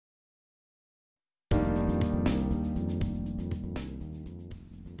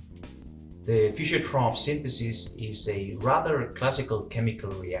The Fischer Tropsch synthesis is a rather classical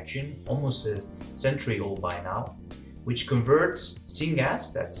chemical reaction, almost a century old by now, which converts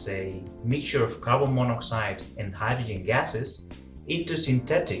syngas, that's a mixture of carbon monoxide and hydrogen gases, into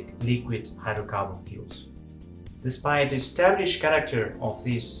synthetic liquid hydrocarbon fuels. Despite the established character of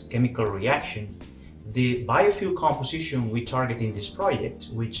this chemical reaction, the biofuel composition we target in this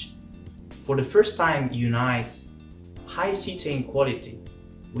project, which for the first time unites high cetane quality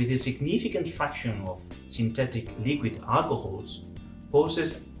with a significant fraction of synthetic liquid alcohols,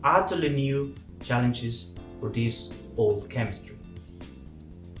 poses utterly new challenges for this old chemistry.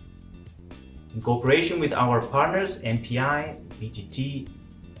 In cooperation with our partners MPI, VTT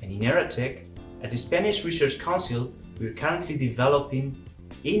and INERATEC at the Spanish Research Counsil, we are currently developing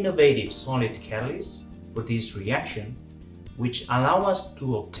innovative solid catalysts for this reaction, which allow us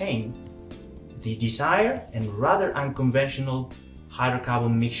to obtain the desired and rather unconventional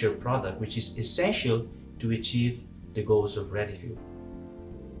hydrocarbon mixture product, which is essential to achieve the goals of REDIFUEL.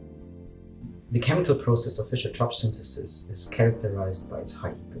 The chemical process of Fischer Tropsch synthesis is characterized by its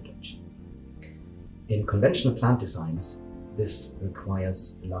high heat production. In conventional plant designs, this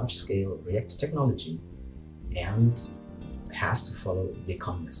requires large-scale reactor technology and has to follow the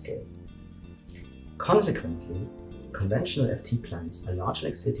economy of scale. Consequently, conventional FT plants are large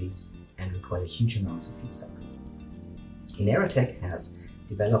like cities and require huge amounts of feedstock. INERATEC has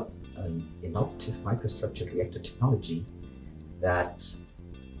developed an innovative microstructured reactor technology that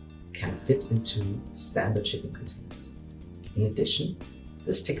can fit into standard shipping containers. In addition,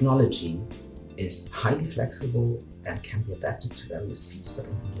 this technology is highly flexible and can be adapted to various feedstock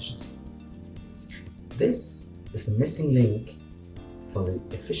and conditions. This is the missing link for the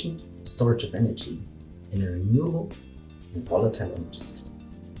efficient storage of energy in a renewable and volatile energy system.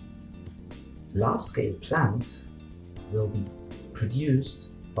 Large-scale plants will be produced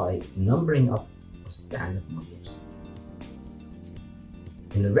by numbering up of standard modules.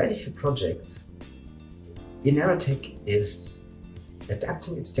 In the REDIFUEL project, INERATEC is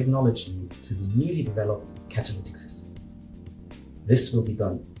adapting its technology to the newly developed catalytic system. This will be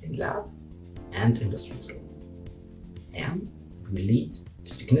done in lab and industrial scale, and it will lead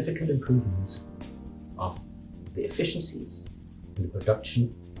to significant improvements of the efficiencies in the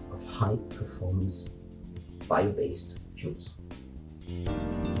production of high-performance bio-based fuels.